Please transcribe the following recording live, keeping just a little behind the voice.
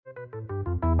We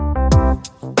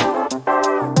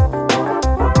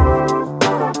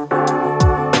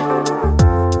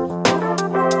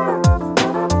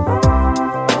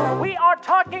are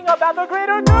talking about the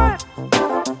greater good.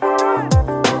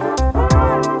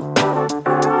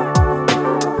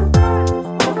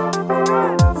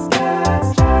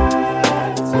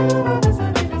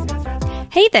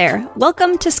 Hey there,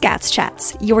 welcome to Scats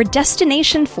Chats, your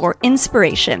destination for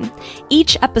inspiration.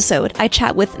 Each episode, I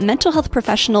chat with mental health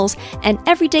professionals and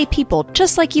everyday people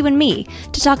just like you and me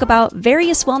to talk about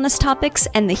various wellness topics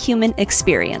and the human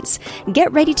experience.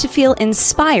 Get ready to feel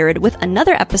inspired with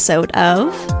another episode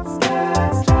of...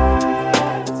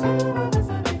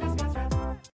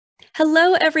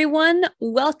 Hello, everyone.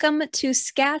 Welcome to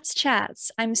Scats Chats.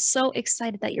 I'm so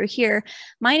excited that you're here.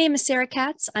 My name is Sarah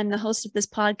Katz. I'm the host of this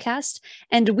podcast,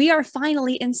 and we are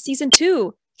finally in season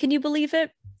 2. Can you believe it?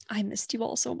 I missed you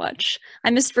all so much. I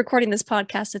missed recording this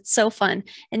podcast. It's so fun.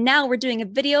 And now we're doing a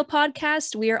video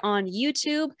podcast. We are on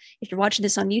YouTube. If you're watching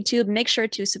this on YouTube, make sure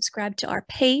to subscribe to our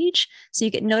page so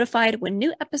you get notified when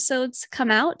new episodes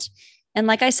come out. And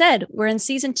like I said, we're in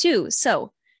season 2.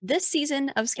 So this season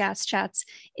of Scats Chats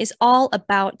is all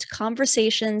about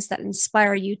conversations that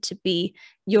inspire you to be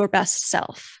your best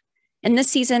self. In this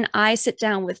season, I sit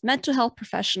down with mental health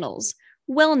professionals,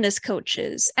 wellness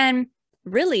coaches, and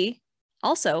really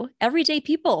also everyday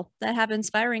people that have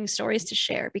inspiring stories to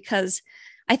share, because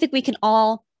I think we can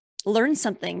all learn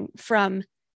something from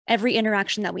every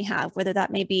interaction that we have, whether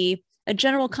that may be a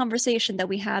general conversation that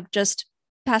we have just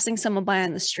passing someone by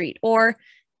on the street, or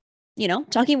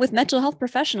talking with mental health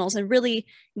professionals and really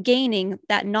gaining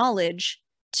that knowledge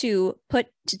to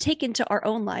take into our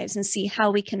own lives and see how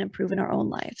we can improve in our own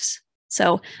lives.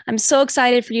 So I'm so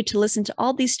excited for you to listen to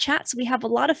all these chats. We have a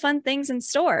lot of fun things in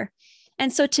store.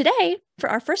 And so today, for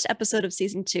our first episode of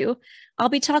season 2, I'll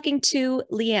be talking to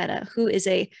Leanna, who is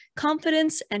a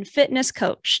confidence and fitness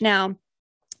coach. Now,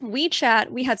 we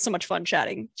had so much fun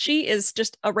chatting. She is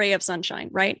just a ray of sunshine,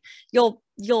 right? You'll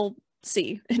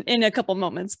see in a couple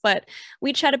moments, but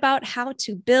we chat about how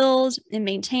to build and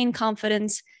maintain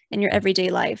confidence in your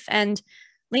everyday life. And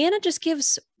Leanna just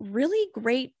gives really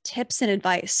great tips and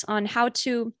advice on how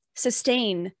to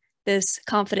sustain this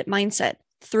confident mindset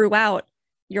throughout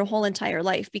your whole entire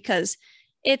life, because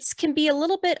it can be a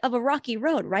little bit of a rocky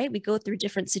road, right? We go through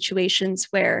different situations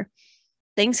where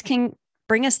things can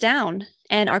bring us down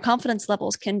and our confidence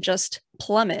levels can just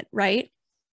plummet, right?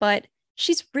 But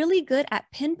she's really good at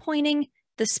pinpointing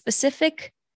the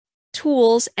specific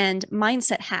tools and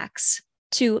mindset hacks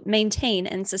to maintain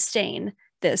and sustain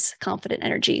this confident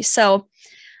energy. So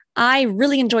I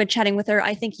really enjoyed chatting with her.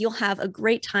 I think you'll have a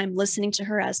great time listening to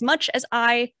her as much as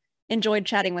I enjoyed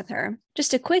chatting with her.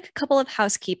 Just a quick couple of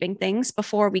housekeeping things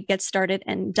before we get started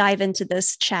and dive into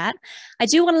this chat. I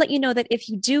do want to let you know that if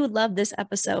you do love this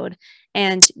episode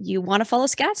and you want to follow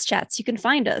Scats Chats, you can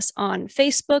find us on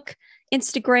Facebook,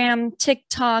 Instagram,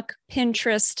 TikTok,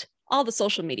 Pinterest, all the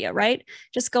social media, right?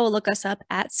 Just go look us up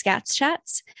at Scats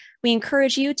Chats. We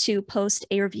encourage you to post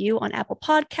a review on Apple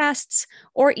Podcasts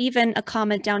or even a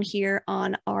comment down here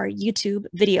on our YouTube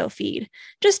video feed,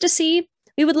 just to see.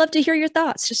 We would love to hear your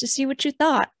thoughts, just to see what you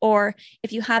thought, or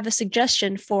if you have a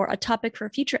suggestion for a topic for a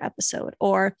future episode,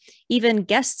 or even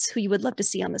guests who you would love to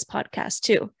see on this podcast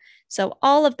too. So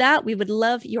all of that, we would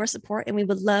love your support and we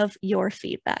would love your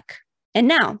feedback. And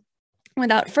now,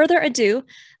 without further ado,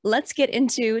 let's get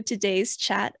into today's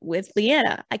chat with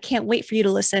Leanna. I can't wait for you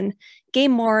to listen,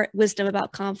 gain more wisdom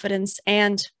about confidence,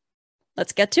 and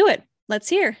let's get to it. Let's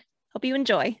hear. Hope you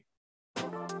enjoy.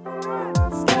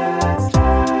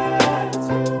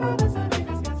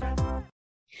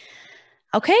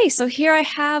 Okay, so here I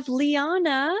have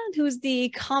Leanna, who's the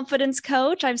confidence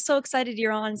coach. I'm so excited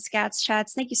you're on Scats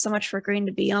Chats. Thank you so much for agreeing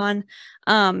to be on.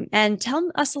 And tell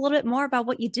us a little bit more about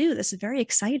what you do. This is very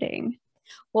exciting.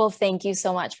 Well, thank you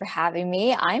so much for having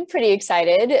me. I'm pretty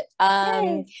excited.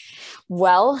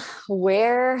 Well,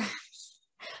 where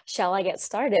shall I get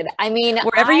started? I mean,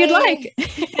 wherever you'd like.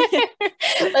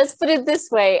 Let's put it this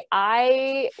way.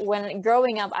 When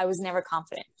growing up, I was never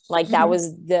confident. Like that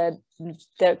was the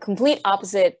complete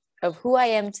opposite of who I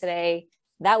am today.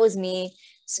 That was me,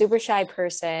 super shy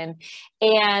person.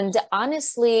 And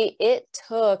honestly, it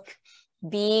took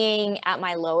being at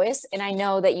my lowest. And I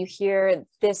know that you hear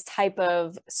this type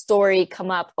of story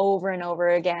come up over and over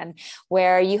again,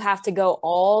 where you have to go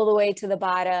all the way to the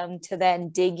bottom to then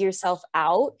dig yourself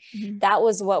out. Mm-hmm. That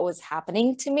was what was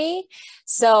happening to me.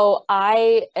 So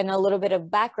and a little bit of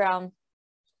background,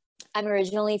 I'm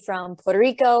originally from Puerto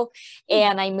Rico,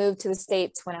 and I moved to the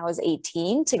States when I was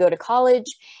 18 to go to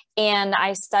college. And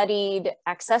I studied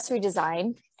accessory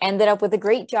design ended up with a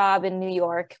great job in New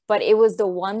York, but it was the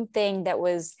one thing that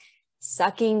was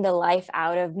sucking the life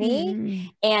out of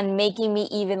me and making me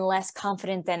even less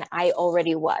confident than I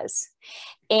already was.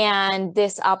 And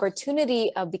this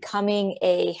opportunity of becoming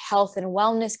a health and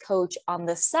wellness coach on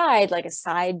the side, like a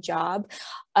side job,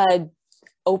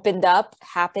 opened up,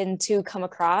 happened to come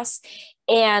across.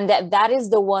 And that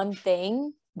is the one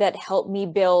thing that helped me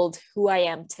build who I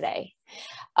am today.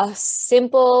 A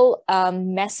simple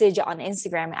message on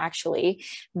Instagram, actually,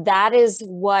 that is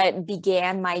what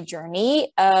began my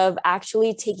journey of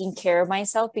actually taking care of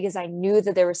myself, because I knew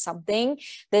that there was something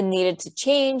that needed to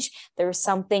change. There was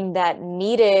something that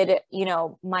needed,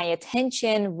 my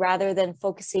attention, rather than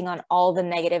focusing on all the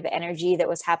negative energy that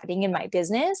was happening in my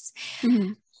business.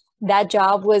 That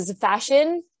job was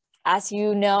fashion. As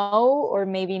you know, or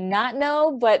maybe not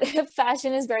know, but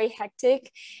fashion is very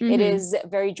hectic. It is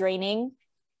very draining.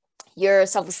 Your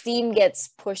self-esteem gets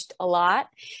pushed a lot.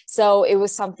 So it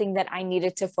was something that I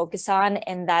needed to focus on.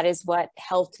 And that is what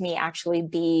helped me actually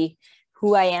be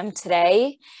who I am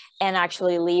today, and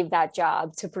actually leave that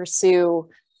job to pursue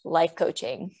life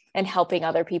coaching and helping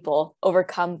other people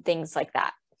overcome things like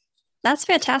that. That's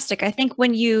fantastic. I think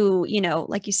when you,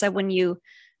 like you said, when you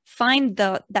find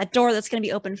that door that's going to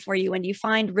be open for you, and you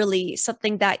find really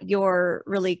something that you're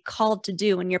really called to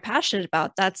do and you're passionate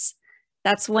about, that's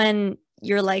when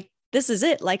you're like, this is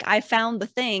it. Like, I found the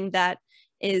thing that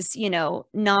is,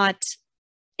 not,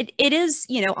 it is,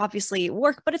 obviously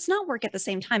work, but it's not work at the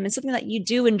same time. It's something that you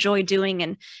do enjoy doing,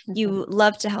 and you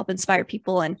love to help inspire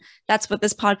people. And that's what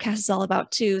this podcast is all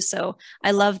about too. So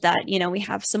I love that, we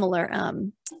have similar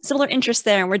interests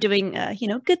there, and we're doing,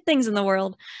 good things in the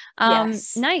world.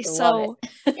 Yes, nice. So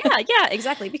yeah,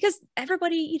 exactly. Because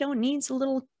everybody, needs a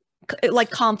little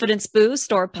like confidence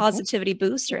boost or positivity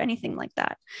boost or anything like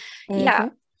that. Yeah.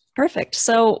 Perfect.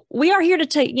 So we are here to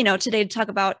today to talk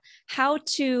about how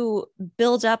to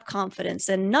build up confidence,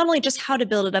 and not only just how to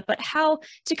build it up, but how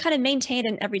to kind of maintain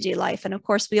it in everyday life. And of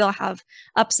course, we all have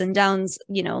ups and downs,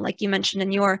 like you mentioned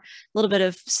in your little bit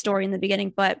of story in the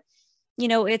beginning. But,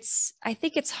 I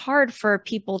think it's hard for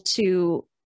people to,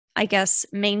 I guess,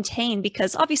 maintain,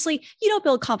 because obviously you don't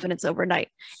build confidence overnight.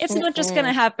 It's not just going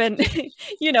to happen,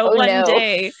 one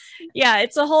day. Yeah,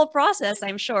 it's a whole process,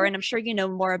 I'm sure. And I'm sure you know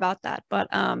more about that. But,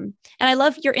 and I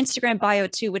love your Instagram bio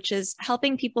too, which is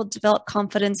helping people develop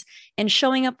confidence and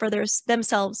showing up for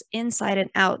themselves inside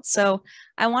and out. So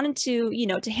I wanted to,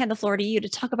 to hand the floor to you to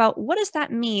talk about, what does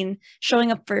that mean,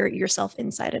 showing up for yourself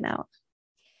inside and out?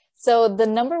 So the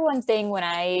number one thing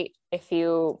if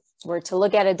you were to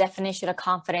look at a definition of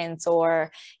confidence,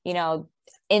 or,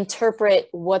 interpret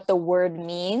what the word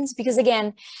means, because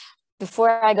again, before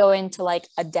I go into like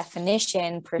a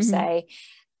definition per se,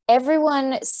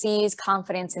 everyone sees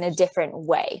confidence in a different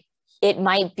way. It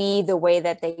might be the way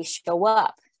that they show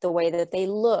up, the way that they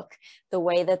look, the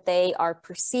way that they are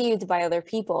perceived by other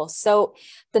people. So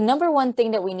the number one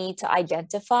thing that we need to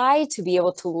identify to be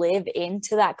able to live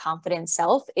into that confident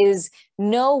self is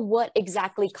know what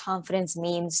exactly confidence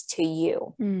means to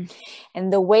you.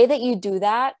 And the way that you do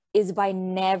that is by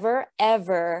never,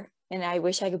 ever, and I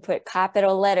wish I could put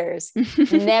capital letters,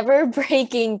 never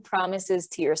breaking promises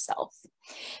to yourself.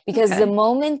 Because the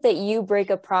moment that you break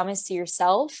a promise to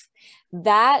yourself,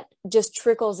 that just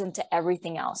trickles into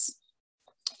everything else.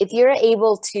 If you're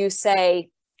able to say,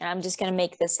 and I'm just going to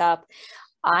make this up,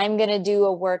 I'm going to do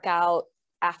a workout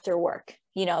after work,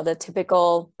 the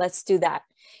typical, let's do that.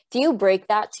 If you break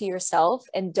that to yourself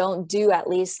and don't do at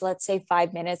least, let's say,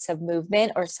 5 minutes of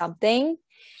movement or something,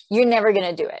 you're never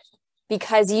going to do it.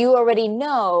 Because you already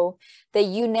know that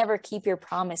you never keep your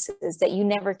promises, that you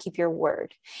never keep your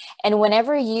word. And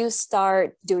whenever you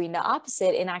start doing the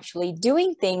opposite and actually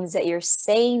doing things that you're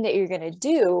saying that you're going to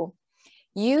do,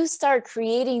 you start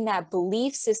creating that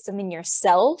belief system in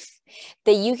yourself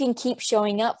that you can keep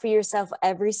showing up for yourself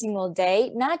every single day,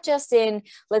 not just in,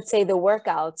 let's say, the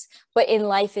workouts, but in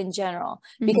life in general,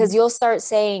 because you'll start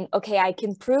saying, okay, I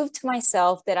can prove to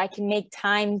myself that I can make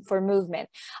time for movement.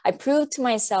 I prove to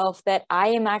myself that I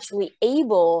am actually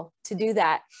able to do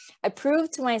that. I prove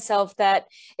to myself that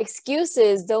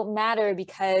excuses don't matter,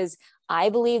 because I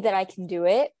believe that I can do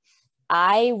it.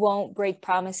 I won't break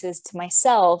promises to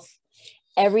myself.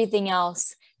 Everything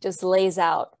else just lays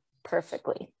out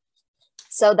perfectly.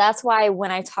 So that's why when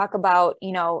I talk about,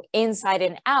 inside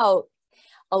and out,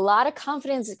 a lot of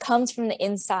confidence comes from the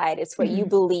inside. It's what you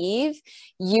believe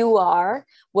you are,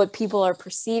 what people are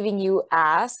perceiving you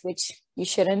as, which you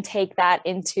shouldn't take that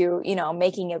into,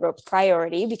 making it a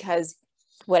priority, because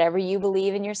whatever you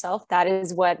believe in yourself, that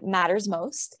is what matters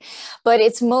most. But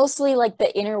it's mostly like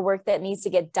the inner work that needs to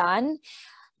get done,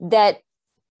 that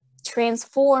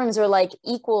transforms or like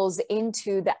equals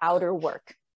into the outer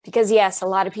work. Because yes, a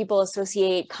lot of people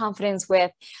associate confidence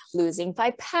with losing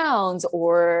 5 pounds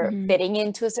or fitting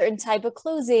into a certain type of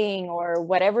clothing or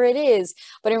whatever it is.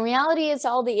 But in reality, it's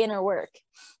all the inner work.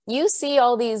 You see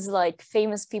all these like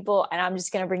famous people, and I'm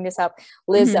just going to bring this up.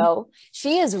 Lizzo,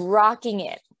 she is rocking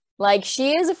it. Like,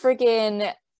 she is a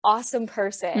freaking awesome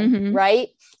person, right?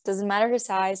 Doesn't matter her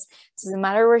size, doesn't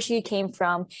matter where she came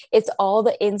from. It's all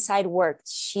the inside work.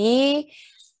 She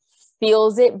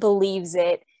feels it, believes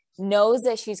it, knows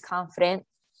that she's confident,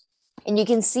 and you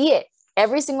can see it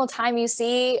every single time you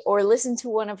see or listen to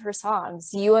one of her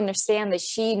songs. You understand that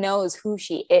she knows who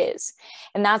she is.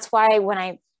 And that's why when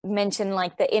I mention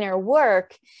like the inner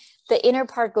work, the inner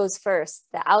part goes first.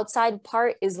 The outside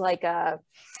part is like a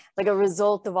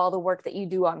result of all the work that you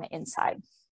do on the inside.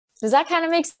 Does that kind of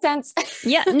make sense?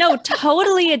 Yeah, no,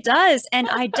 totally it does. And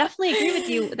I definitely agree with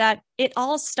you that it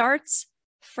all starts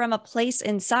from a place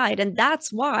inside. And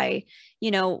that's why,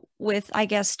 with, I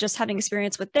guess, just having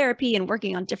experience with therapy and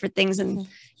working on different things and,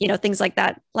 things like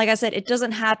that. Like I said, it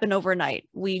doesn't happen overnight.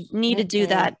 We need to do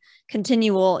that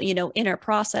continual, inner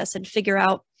process and figure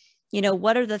out,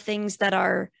 what are the things that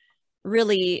are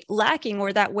really lacking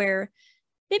or that we're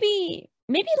maybe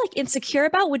like insecure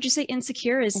about. Would you say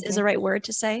insecure is the right word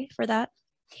to say for that?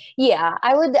 Yeah,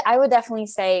 I would definitely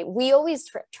say we always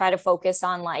try to focus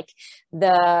on like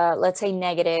the, let's say,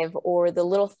 negative or the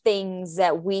little things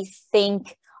that we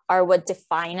think are what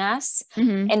define us.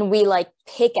 And we like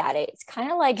pick at it. It's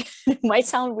kind of like, it might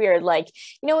sound weird. Like,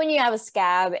 when you have a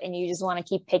scab and you just want to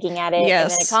keep picking at it, and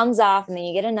then it comes off and then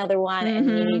you get another one and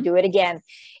then you do it again.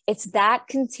 It's that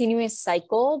continuous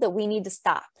cycle that we need to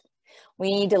stop. We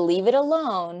need to leave it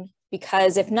alone,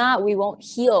 because if not, we won't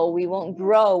heal, we won't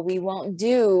grow, we won't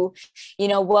do,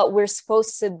 what we're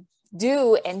supposed to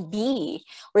do and be.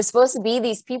 We're supposed to be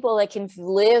these people that can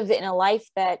live in a life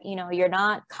that, you're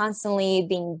not constantly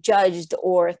being judged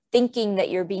or thinking that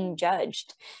you're being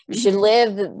judged. You should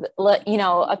live,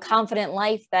 a confident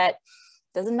life that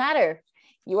doesn't matter.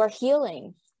 You are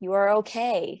healing. You are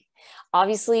okay.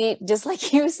 Obviously, just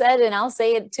like you said, and I'll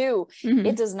say it too,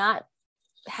 it does not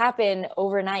happen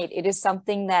overnight. It is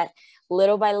something that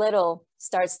little by little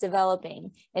starts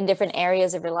developing in different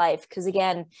areas of your life. Because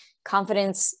again,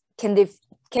 confidence can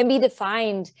be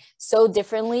defined so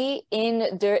differently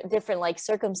in different like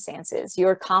circumstances.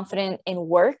 You're confident in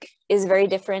work is very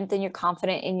different than you're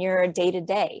confident in your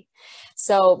day-to-day.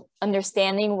 So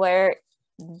understanding where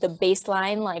the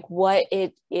baseline, like what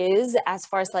it is as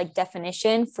far as like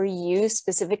definition for you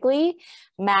specifically,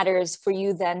 matters for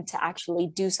you then to actually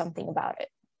do something about it.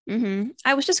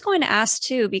 I was just going to ask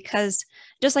too, because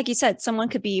just like you said, someone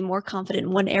could be more confident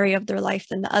in one area of their life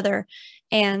than the other.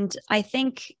 And I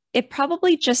think it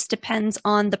probably just depends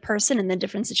on the person in the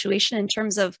different situation in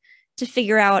terms of to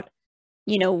figure out,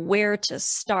 where to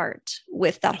start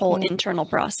with that whole internal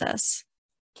process.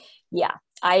 Yeah,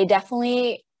 I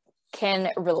definitely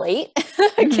can relate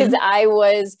because I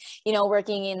was,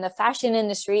 working in the fashion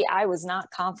industry. I was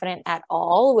not confident at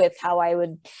all with how I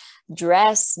would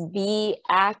dress,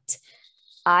 act.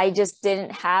 I just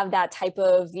didn't have that type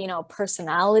of,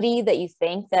 personality that you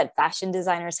think that fashion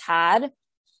designers had.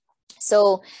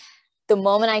 So the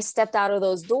moment I stepped out of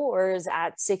those doors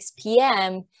at 6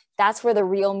 p.m., that's where the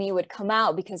real me would come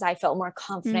out, because I felt more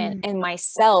confident in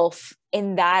myself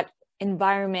in that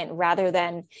environment rather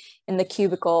than in the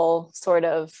cubicle sort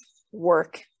of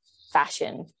work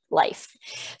fashion life.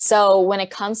 So when it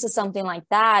comes to something like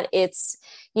that, it's,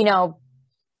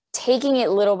 taking it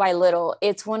little by little.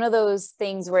 It's one of those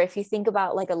things where if you think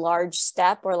about like a large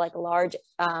step or like a large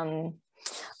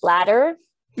ladder,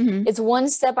 it's one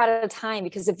step at a time.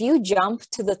 Because if you jump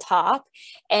to the top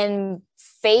and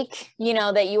fake,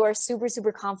 that you are super,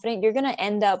 super confident, you're going to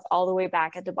end up all the way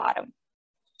back at the bottom.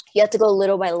 You have to go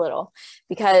little by little,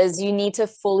 because you need to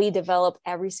fully develop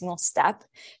every single step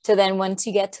to then once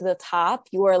you get to the top,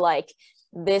 you are like,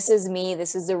 this is me.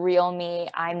 This is the real me.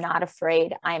 I'm not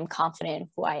afraid. I'm confident in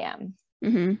who I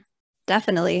am.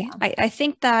 Definitely. Yeah. I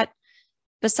think that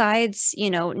besides,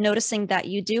 noticing that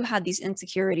you do have these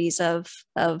insecurities of,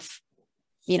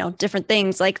 different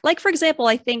things, like, for example,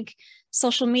 I think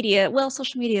social media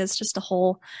is just a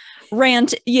whole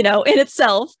rant, in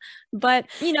itself. But,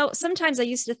 sometimes I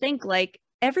used to think like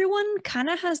everyone kind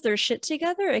of has their shit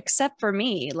together except for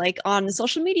me, like on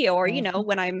social media or,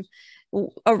 when I'm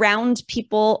around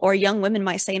people or young women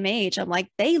my same age, I'm like,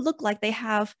 they look like they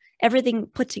have everything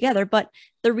put together. But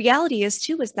the reality is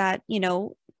that,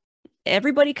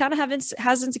 everybody kind of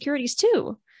has insecurities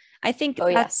too. I think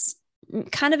that's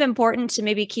kind of important to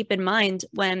maybe keep in mind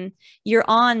when you're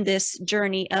on this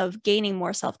journey of gaining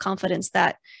more self-confidence,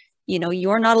 that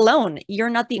you're not alone. You're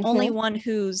not the only one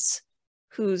who's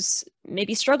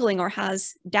maybe struggling or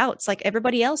has doubts like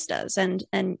everybody else does. And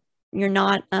you're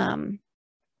not,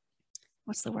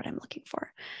 what's the word I'm looking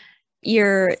for?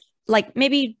 You're like,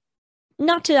 maybe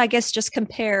not to, I guess, just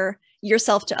compare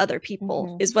yourself to other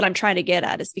people is what I'm trying to get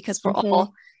at, is because we're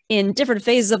all in different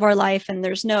phases of our life, and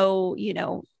there's no,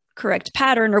 correct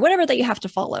pattern or whatever that you have to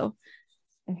follow.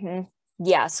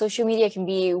 Yeah. Social media can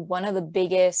be one of the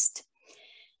biggest,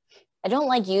 I don't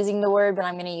like using the word, but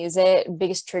I'm going to use it,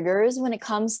 biggest triggers when it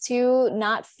comes to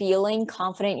not feeling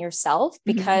confident yourself,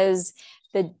 because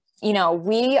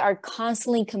we are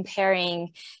constantly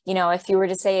comparing, if you were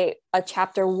to say a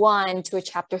chapter 1 to a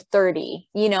chapter 30,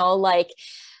 like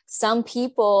some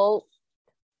people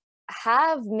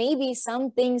have maybe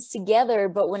some things together,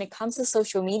 but when it comes to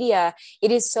social media,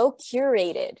 it is so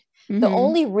curated. The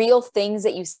only real things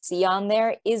that you see on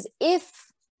there is if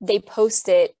they post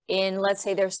it in, let's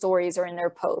say, their stories or in their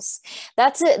posts.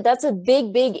 That's a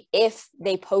big if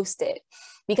they post it,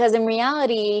 because in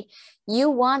reality, you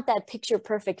want that picture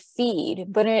perfect feed,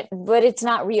 but it's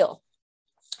not real.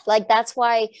 Like, that's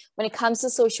why when it comes to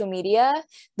social media,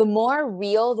 the more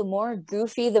real, the more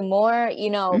goofy, the more,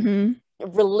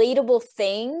 relatable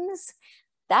things,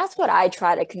 that's what I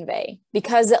try to convey.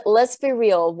 Because let's be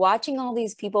real, watching all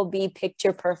these people be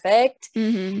picture perfect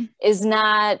it's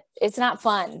not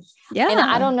fun. Yeah. And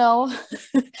I don't know,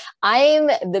 I'm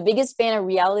the biggest fan of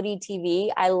reality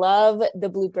TV. I love the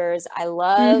bloopers. I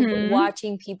love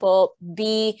watching people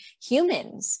be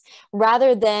humans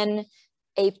rather than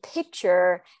a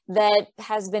picture that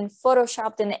has been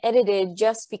photoshopped and edited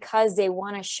just because they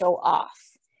want to show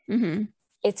off.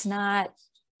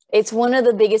 It's one of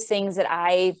the biggest things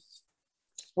that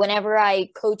whenever I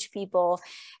coach people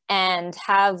and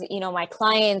have, my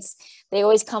clients, they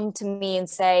always come to me and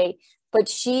say, but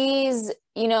she's,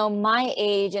 my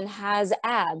age and has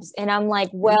abs. And I'm like,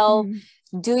 well,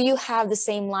 do you have the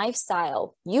same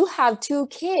lifestyle? You have 2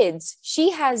 kids.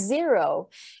 She has 0.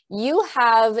 You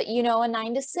have, a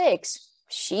 9 to 6.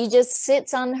 She just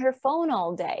sits on her phone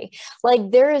all day.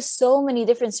 Like, there is so many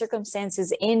different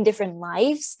circumstances in different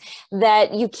lives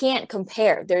that you can't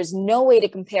compare. There's no way to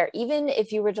compare. Even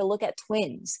if you were to look at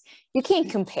twins, you can't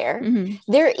compare.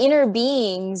 Their inner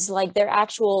beings, like their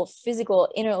actual physical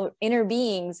inner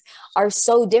beings, are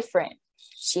so different.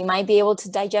 She might be able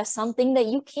to digest something that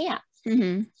you can't.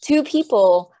 2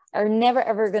 people are never,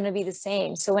 ever going to be the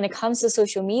same. So when it comes to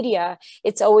social media,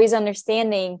 it's always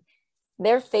understanding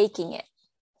they're faking it.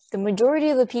 The majority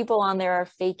of the people on there are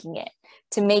faking it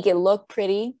to make it look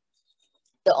pretty.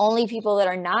 The only people that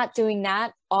are not doing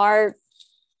that are,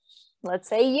 let's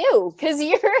say, you, because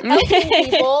you're helping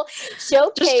people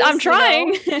showcase I'm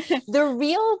trying. The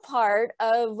real part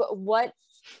of what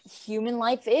human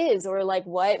life is, or like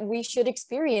what we should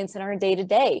experience in our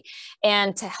day-to-day,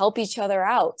 and to help each other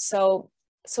out. So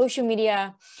social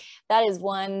media, that is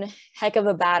one heck of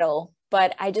a battle.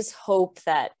 But I just hope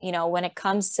that, when it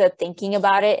comes to thinking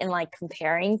about it and like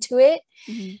comparing to it,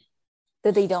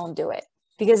 that they don't do it,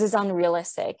 because it's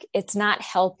unrealistic. It's not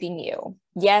helping you.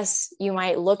 Yes, you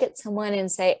might look at someone and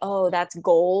say, oh, that's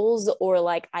goals, or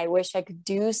like, I wish I could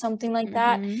do something like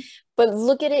that. But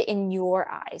look at it in your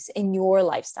eyes, in your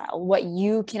lifestyle, what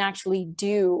you can actually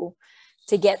do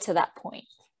to get to that point.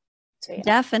 So, yeah.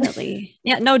 Definitely.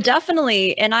 Yeah, no,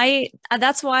 definitely. And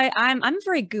that's why I'm a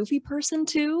very goofy person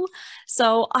too.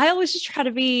 So I always just try to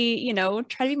be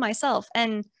myself.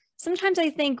 And sometimes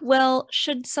I think, well,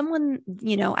 should someone,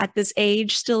 at this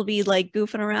age still be like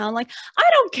goofing around? Like, I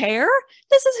don't care.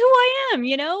 This is who I am.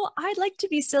 I like to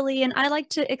be silly, and I like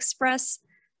to express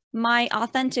my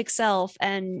authentic self,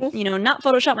 and, not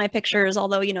Photoshop my pictures,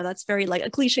 although, that's very like a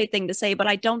cliche thing to say, but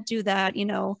I don't do that.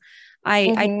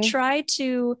 I try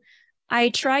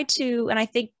to, and I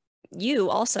think you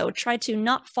also try to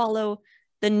not follow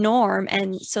the norm,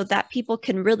 and so that people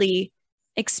can really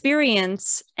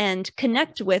experience and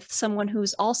connect with someone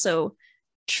who's also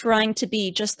trying to be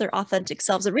just their authentic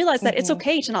selves, and realize that it's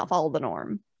okay to not follow the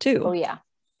norm too. Oh yeah.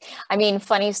 I mean,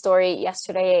 funny story,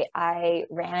 yesterday I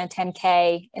ran a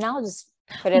 10K, and I'll just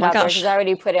put it out there because I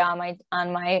already put it on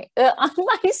my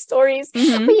stories.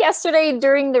 But yesterday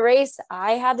during the race,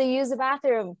 I had to use the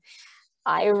bathroom.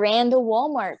 I ran to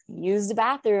Walmart, used the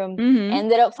bathroom,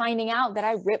 ended up finding out that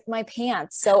I ripped my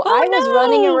pants. So I was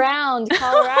running around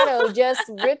Colorado, just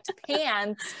ripped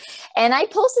pants. And I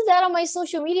posted that on my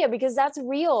social media because that's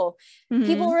real.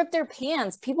 People rip their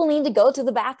pants. People need to go to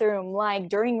the bathroom, like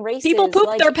during races. People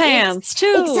poop their pants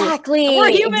too. Exactly.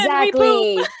 We're human, exactly.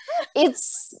 we poop.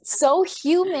 It's so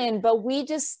human, but we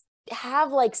just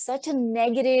have like such a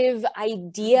negative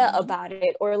idea about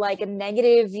it, or like a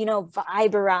negative, you know,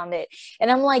 vibe around it.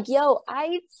 And I'm like, yo,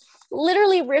 I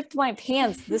literally ripped my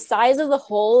pants. The size of the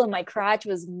hole in my crotch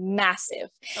was massive.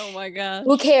 Oh my gosh.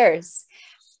 Who cares?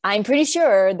 I'm pretty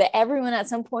sure that everyone at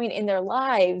some point in their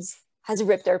lives has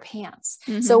ripped their pants.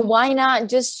 So why not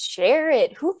just share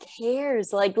it? Who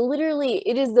cares? Like, literally,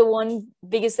 it is the one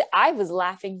biggest, I was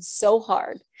laughing so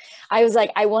hard. I was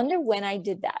like, I wonder when I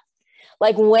did that.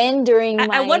 Like, when during my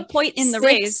at what point in the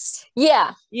race?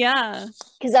 Yeah. Yeah.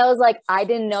 Because I was like, I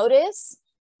didn't notice.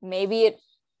 Maybe it,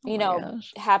 you know,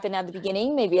 happened at the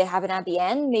beginning. Maybe it happened at the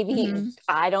end. Maybe,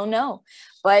 I don't know.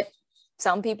 But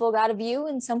some people got a view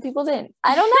and some people didn't.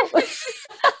 I don't know.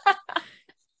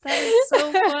 That is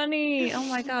so funny. Oh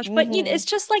my gosh. But you know, it's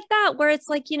just like that, where it's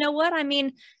like, you know what? I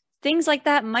mean, things like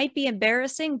that might be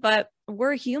embarrassing, but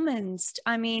we're humans.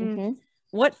 I mean,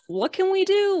 what can we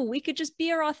do? We could just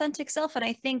be our authentic self. And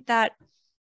I think that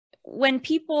when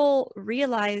people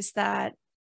realize that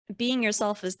being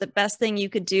yourself is the best thing you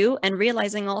could do, and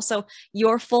realizing also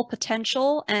your full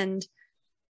potential, and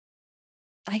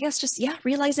I guess just,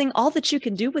 realizing all that you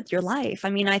can do with your life.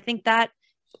 I mean, I think that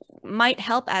might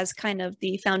help as kind of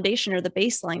the foundation or the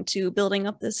baseline to building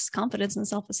up this confidence and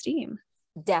self-esteem.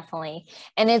 Definitely.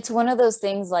 And it's one of those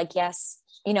things like, yes,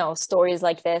 you know, stories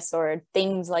like this or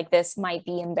things like this might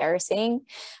be embarrassing,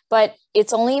 but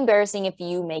it's only embarrassing if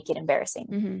you make it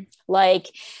embarrassing. Like,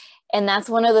 and that's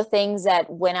one of the things that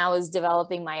when I was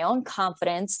developing my own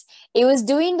confidence, it was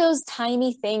doing those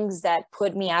tiny things that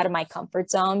put me out of my comfort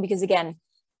zone. Because again,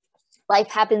 life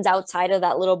happens outside of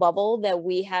that little bubble that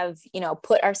we have, you know,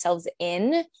 put ourselves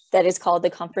in, that is called the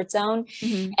comfort zone.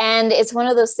 And it's one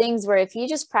of those things where if you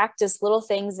just practice little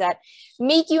things that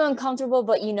make you uncomfortable,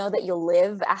 but you know that you'll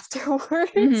live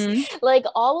afterwards, like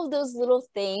all of those little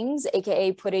things,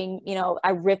 AKA putting, you know, I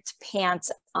ripped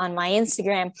pants on my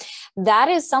Instagram, that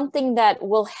is something that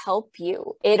will help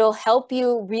you. It'll help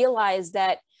you realize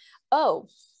that, oh,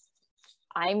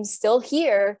 I'm still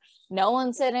here. No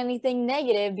one said anything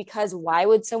negative, because why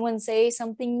would someone say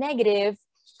something negative?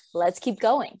 Let's keep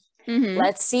going.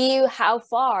 Let's see how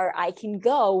far I can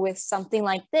go with something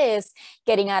like this,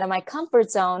 getting out of my comfort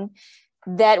zone,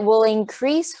 that will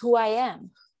increase who I am,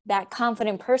 that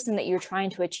confident person that you're trying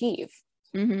to achieve.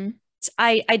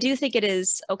 I do think it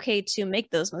is okay to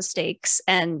make those mistakes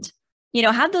and, you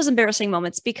know, have those embarrassing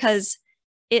moments, because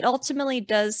it ultimately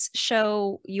does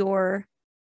show your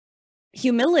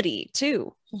humility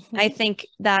too. I think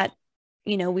that,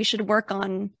 you know, we should work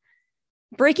on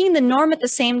breaking the norm at the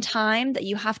same time that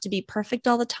you have to be perfect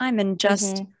all the time, and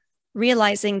just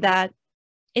realizing that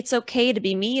it's okay to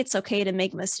be me. It's okay to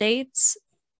make mistakes.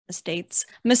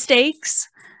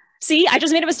 See, I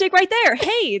just made a mistake right there.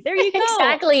 Hey, there you go.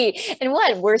 Exactly. And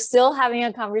what? We're still having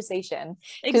a conversation.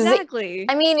 Exactly.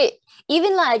 I mean,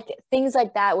 even like things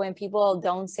like that, when people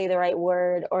don't say the right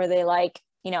word, or they like,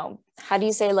 you know, how do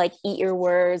you say, like, eat your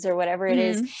words or whatever it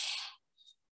is,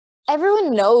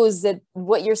 everyone knows that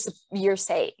what you're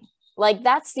saying. Like,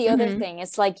 that's the other thing.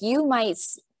 It's like, you might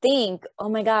think, oh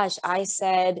my gosh, I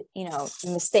said, you know,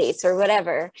 mistakes or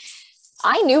whatever.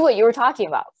 I knew what you were talking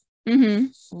about.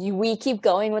 We keep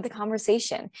going with the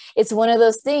conversation. It's one of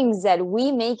those things that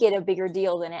we make it a bigger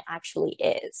deal than it actually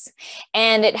is.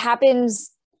 And it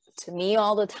happens to me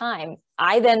all the time.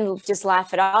 I then just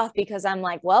laugh it off, because I'm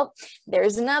like, well,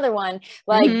 there's another one.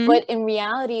 Like, but in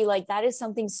reality, like, that is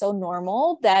something so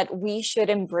normal that we should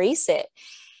embrace it.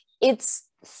 It's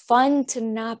fun to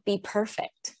not be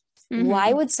perfect.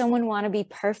 Why would someone want to be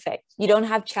perfect? You don't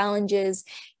have challenges.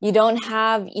 You don't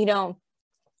have, you know,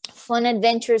 fun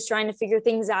adventures trying to figure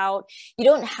things out. You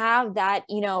don't have that,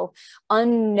 you know,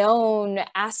 unknown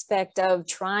aspect of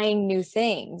trying new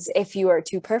things if you are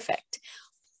too perfect.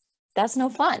 That's no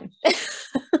fun.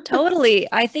 Totally.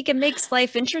 I think it makes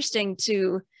life interesting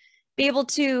to be able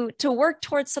to work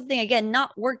towards something, again,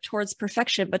 not work towards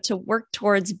perfection, but to work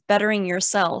towards bettering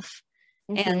yourself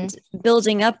and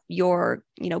building up your,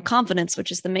 you know, confidence,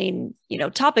 which is the main, you know,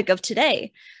 topic of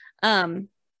today.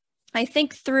 I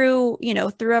think through, you know,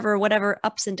 whatever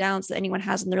ups and downs that anyone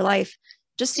has in their life,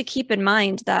 just to keep in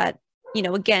mind that, you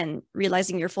know, again,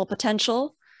 realizing your full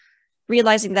potential,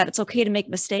 realizing that it's okay to make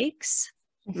mistakes,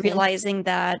 realizing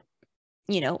that,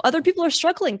 you know, other people are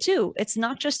struggling too. It's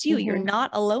not just you. You're not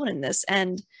alone in this.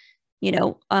 And, you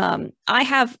know, I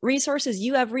have resources,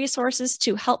 you have resources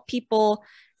to help people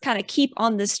kind of keep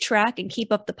on this track and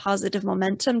keep up the positive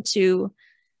momentum to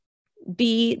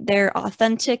be their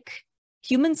authentic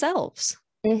human selves.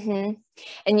 And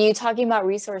you talking about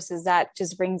resources, that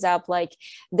just brings up, like,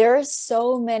 there are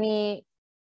so many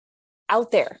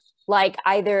out there. like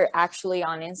either actually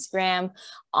on Instagram,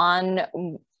 on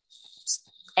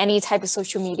any type of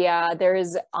social media,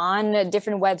 there's on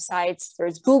different websites,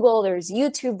 there's Google, there's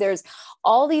YouTube, there's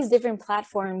all these different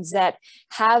platforms that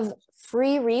have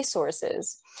free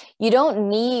resources. You don't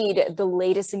need the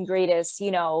latest and greatest,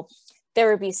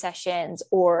 therapy sessions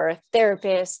or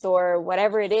therapist or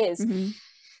whatever it is. Mm-hmm.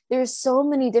 There's so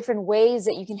many different ways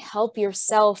that you can help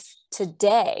yourself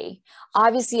today.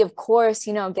 Obviously, of course,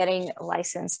 getting a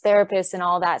licensed therapist and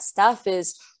all that stuff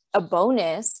is a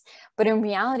bonus, but in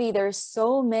reality, there's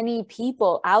so many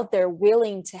people out there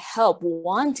willing to help,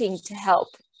 wanting to help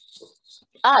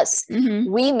us.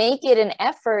 Mm-hmm. We make it an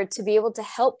effort to be able to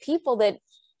help people that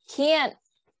can't.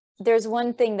 There's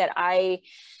one thing that I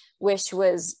wish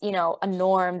was, a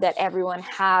norm, that everyone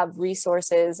have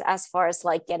resources as far as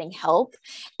like getting help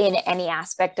in any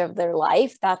aspect of their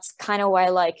life. That's kind of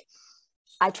why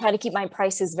I try to keep my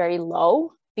prices very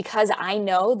low, because I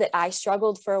know that I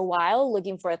struggled for a while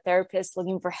looking for a therapist,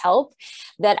 looking for help,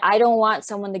 that I don't want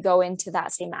someone to go into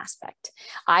that same aspect.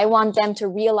 I want them to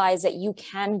realize that you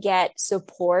can get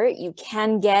support, you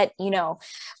can get,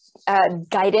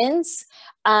 guidance,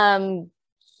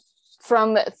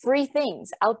 from free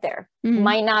things out there. Mm-hmm.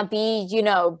 Might not be,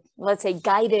 let's say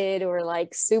guided or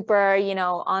like super,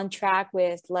 on track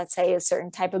with, let's say, a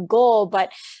certain type of goal,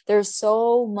 but there's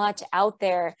so much out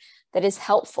there that is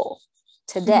helpful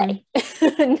today,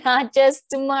 mm-hmm. not just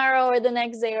tomorrow or the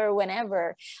next day or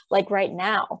whenever, like right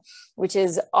now, which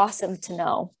is awesome to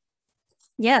know.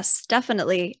 Yes,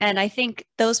 definitely. And I think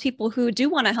those people who do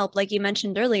want to help, like you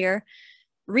mentioned earlier,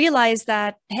 realize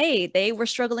that, hey, they were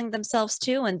struggling themselves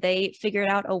too, and they figured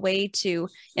out a way to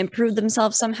improve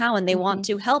themselves somehow, and they mm-hmm. want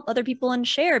to help other people and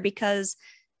share because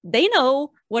they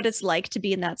know what it's like to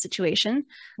be in that situation.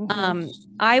 Mm-hmm.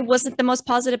 I wasn't the most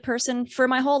positive person for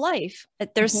my whole life.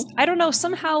 There's, mm-hmm. I don't know,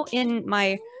 somehow in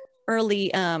my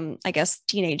early, I guess,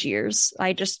 teenage years,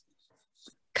 I just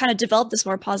kind of developed this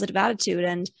more positive attitude.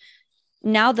 And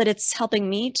now that it's helping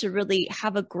me to really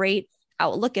have a great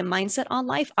outlook and mindset on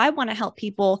life, I want to help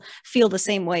people feel the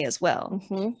same way as well.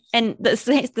 Mm-hmm. And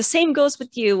the same goes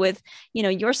with you, with,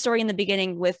 your story in the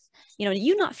beginning with,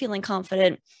 you not feeling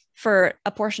confident for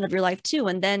a portion of your life too.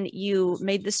 And then you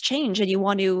made this change and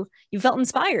you felt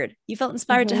inspired. You felt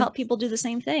inspired mm-hmm. to help people do the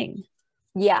same thing.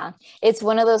 Yeah. It's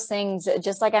one of those things,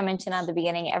 just like I mentioned at the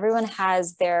beginning, everyone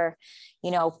has their,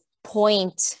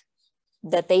 point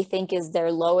that they think is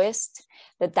their lowest,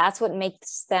 that's what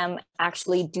makes them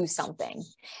actually do something.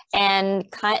 And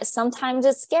sometimes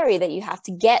it's scary that you have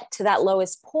to get to that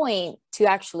lowest point to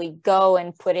actually go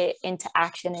and put it into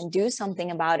action and do something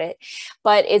about it.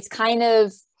 But it's kind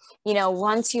of,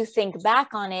 once you think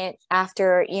back on it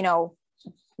after,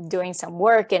 doing some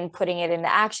work and putting it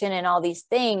into action and all these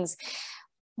things,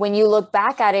 when you look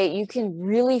back at it, you can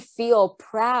really feel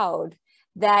proud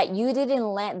that you didn't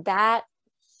let that,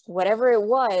 whatever it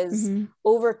was, mm-hmm.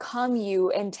 overcome you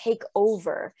and take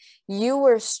over. You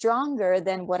were stronger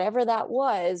than whatever that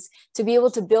was to be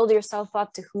able to build yourself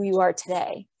up to who you are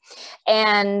today.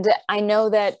 And I know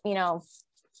that,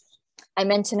 I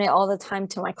mention it all the time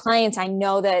to my clients. I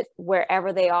know that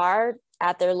wherever they are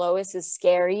at their lowest is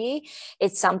scary.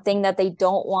 It's something that they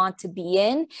don't want to be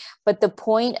in. But the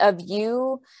point of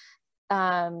you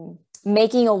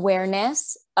making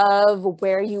awareness of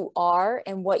where you are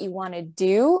and what you want to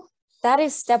do, that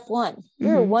is step one.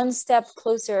 You're mm-hmm. one step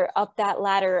closer up that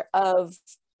ladder of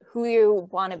who you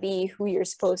want to be, who you're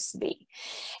supposed to be.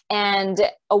 And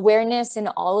awareness in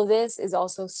all of this is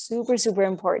also super, super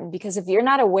important, because if you're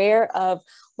not aware of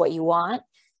what you want,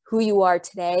 who you are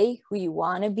today, who you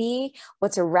want to be,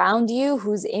 what's around you,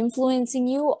 who's influencing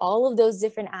you, all of those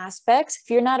different aspects, if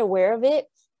you're not aware of it,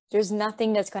 there's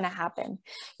nothing that's going to happen.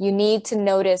 You need to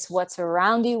notice what's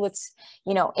around you, what's,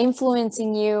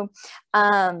 influencing you,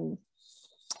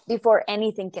 before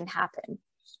anything can happen.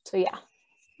 So yeah.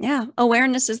 Yeah.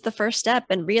 Awareness is the first step,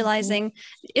 and realizing,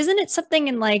 mm-hmm. isn't it something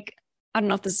in like, I don't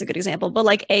know if this is a good example, but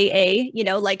like AA,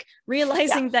 like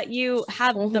realizing that you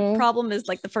have mm-hmm. the problem is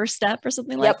like the first step or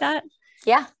something like that.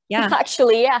 Yeah. Yeah.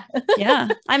 Actually, yeah. Yeah.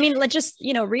 I mean, like just,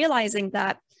 realizing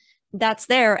that that's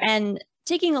there and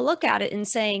taking a look at it and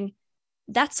saying,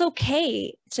 that's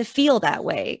okay to feel that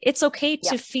way. It's okay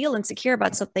to feel insecure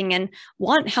about something and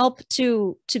want help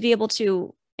to be able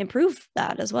to improve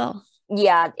that as well.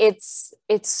 Yeah, it's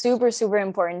super, super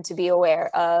important to be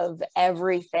aware of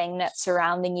everything that's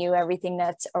surrounding you, everything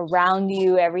that's around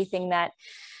you, everything that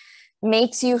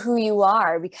makes you who you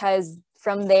are, because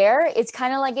from there, it's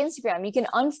kind of like Instagram. You can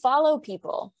unfollow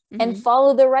people mm-hmm. and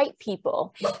follow the right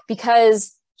people,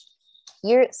 because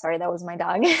sorry, that was my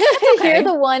dog. Okay. You're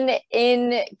the one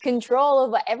in control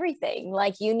of everything.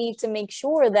 Like, you need to make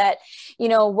sure that, you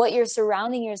know, what you're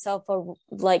surrounding yourself of,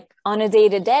 like, on a day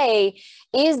to day,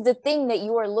 is the thing that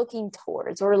you are looking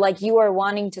towards, or like you are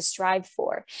wanting to strive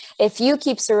for. If you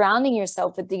keep surrounding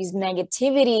yourself with these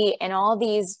negativity and all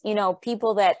these, you know,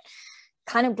 people that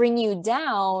kind of bring you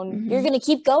down, you're going to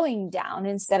keep going down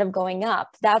instead of going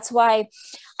up. That's why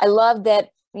I love that,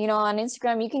 you know, on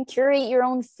Instagram, you can curate your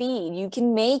own feed. You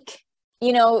can make,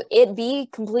 you know, it be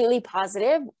completely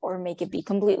positive or make it be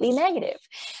completely negative.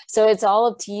 So it's all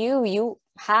up to you. You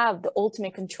have the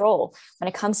ultimate control when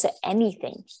it comes to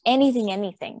anything.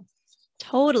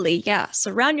 Totally. Yeah.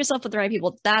 Surround yourself with the right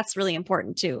people. That's really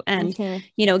important too. And,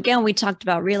 you know, again, we talked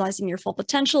about realizing your full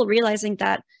potential, realizing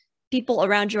that people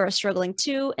around you are struggling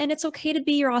too, and it's okay to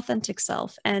be your authentic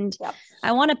self. And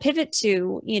I want to pivot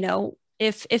to, you know,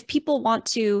 if people want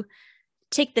to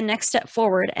take the next step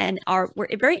forward and we're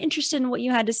very interested in what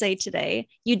you had to say today,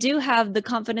 you do have the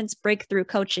Confidence Breakthrough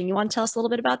Coaching. You want to tell us a little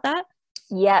bit about that?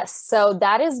 Yes. So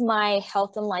that is my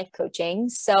health and life coaching.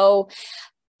 So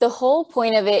the whole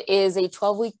point of it is a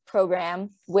 12-week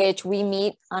program, which we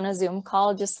meet on a Zoom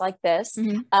call just like this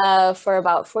for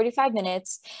about 45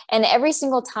 minutes. And every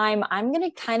single time, I'm going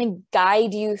to kind of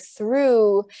guide you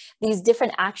through these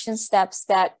different action steps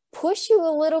that push you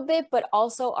a little bit, but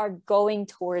also are going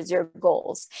towards your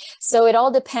goals. So it all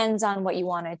depends on what you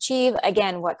want to achieve.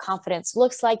 Again, what confidence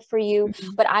looks like for you,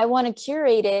 but I want to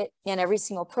curate it. And every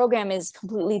single program is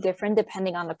completely different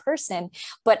depending on the person,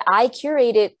 but I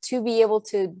curate it to be able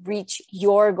to reach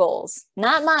your goals,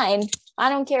 not mine. I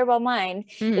don't care about mine.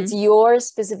 It's your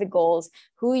specific goals,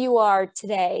 who you are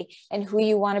today and who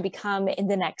you want to become in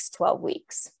the next 12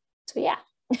 weeks. So yeah.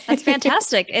 That's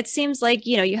fantastic. It seems like,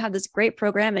 you know, you have this great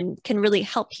program and can really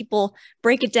help people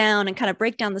break it down and kind of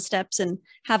break down the steps and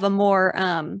have a more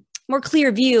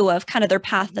clear view of kind of their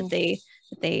path that they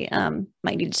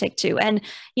might need to take too. And,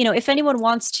 you know, if anyone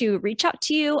wants to reach out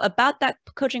to you about that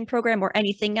coaching program or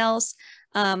anything else,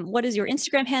 what is your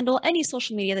Instagram handle? Any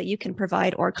social media that you can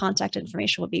provide or contact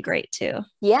information would be great too.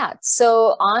 Yeah.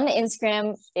 So on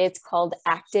Instagram, it's called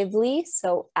Actively.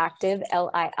 So active,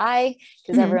 Lii,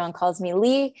 because everyone calls me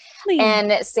Lee.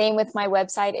 And same with my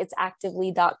website, it's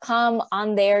actively.com.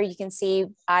 On there, you can see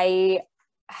I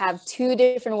have 2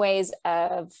 different ways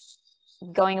of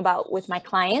going about with my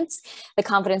clients, the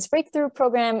Confidence Breakthrough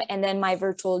Program, and then my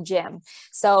virtual gym.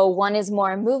 So one is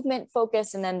more movement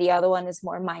focused, and then the other one is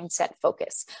more mindset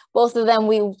focused. Both of them,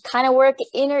 we kind of work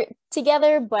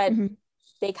together, but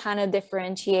they kind of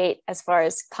differentiate as far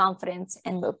as confidence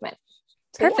and movement.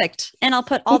 So, perfect. Yeah. And I'll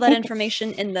put all that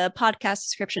information in the podcast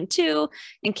description too,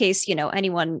 in case, you know,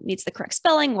 anyone needs the correct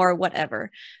spelling or whatever.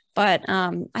 But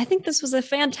I think this was a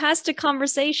fantastic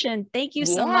conversation. Thank you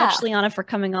so much, Liana, for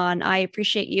coming on. I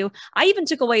appreciate you. I even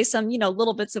took away some, you know,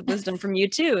 little bits of wisdom from you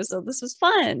too. So this was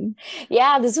fun.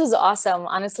 Yeah, this was awesome.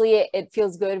 Honestly, it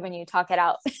feels good when you talk it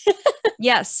out.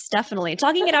 Yes, definitely.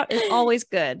 Talking it out is always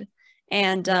good.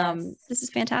 And this is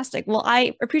fantastic. Well,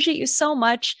 I appreciate you so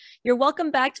much. You're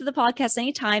welcome back to the podcast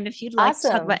anytime if you'd like to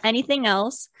talk about anything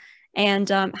else. And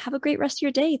have a great rest of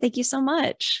your day. Thank you so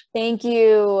much. Thank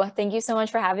you. Thank you so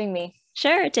much for having me.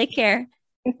 Sure. Take care.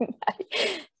 Bye.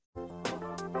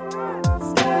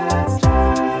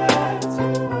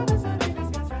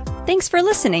 Thanks for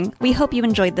listening. We hope you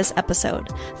enjoyed this episode.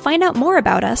 Find out more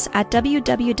about us at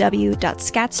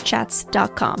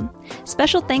www.scatschats.com.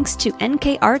 Special thanks to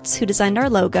NK Arts, who designed our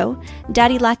logo,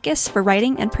 Daddy Lakis for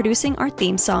writing and producing our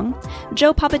theme song,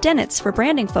 Joe Papadenitz for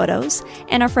branding photos,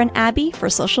 and our friend Abby for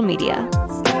social media.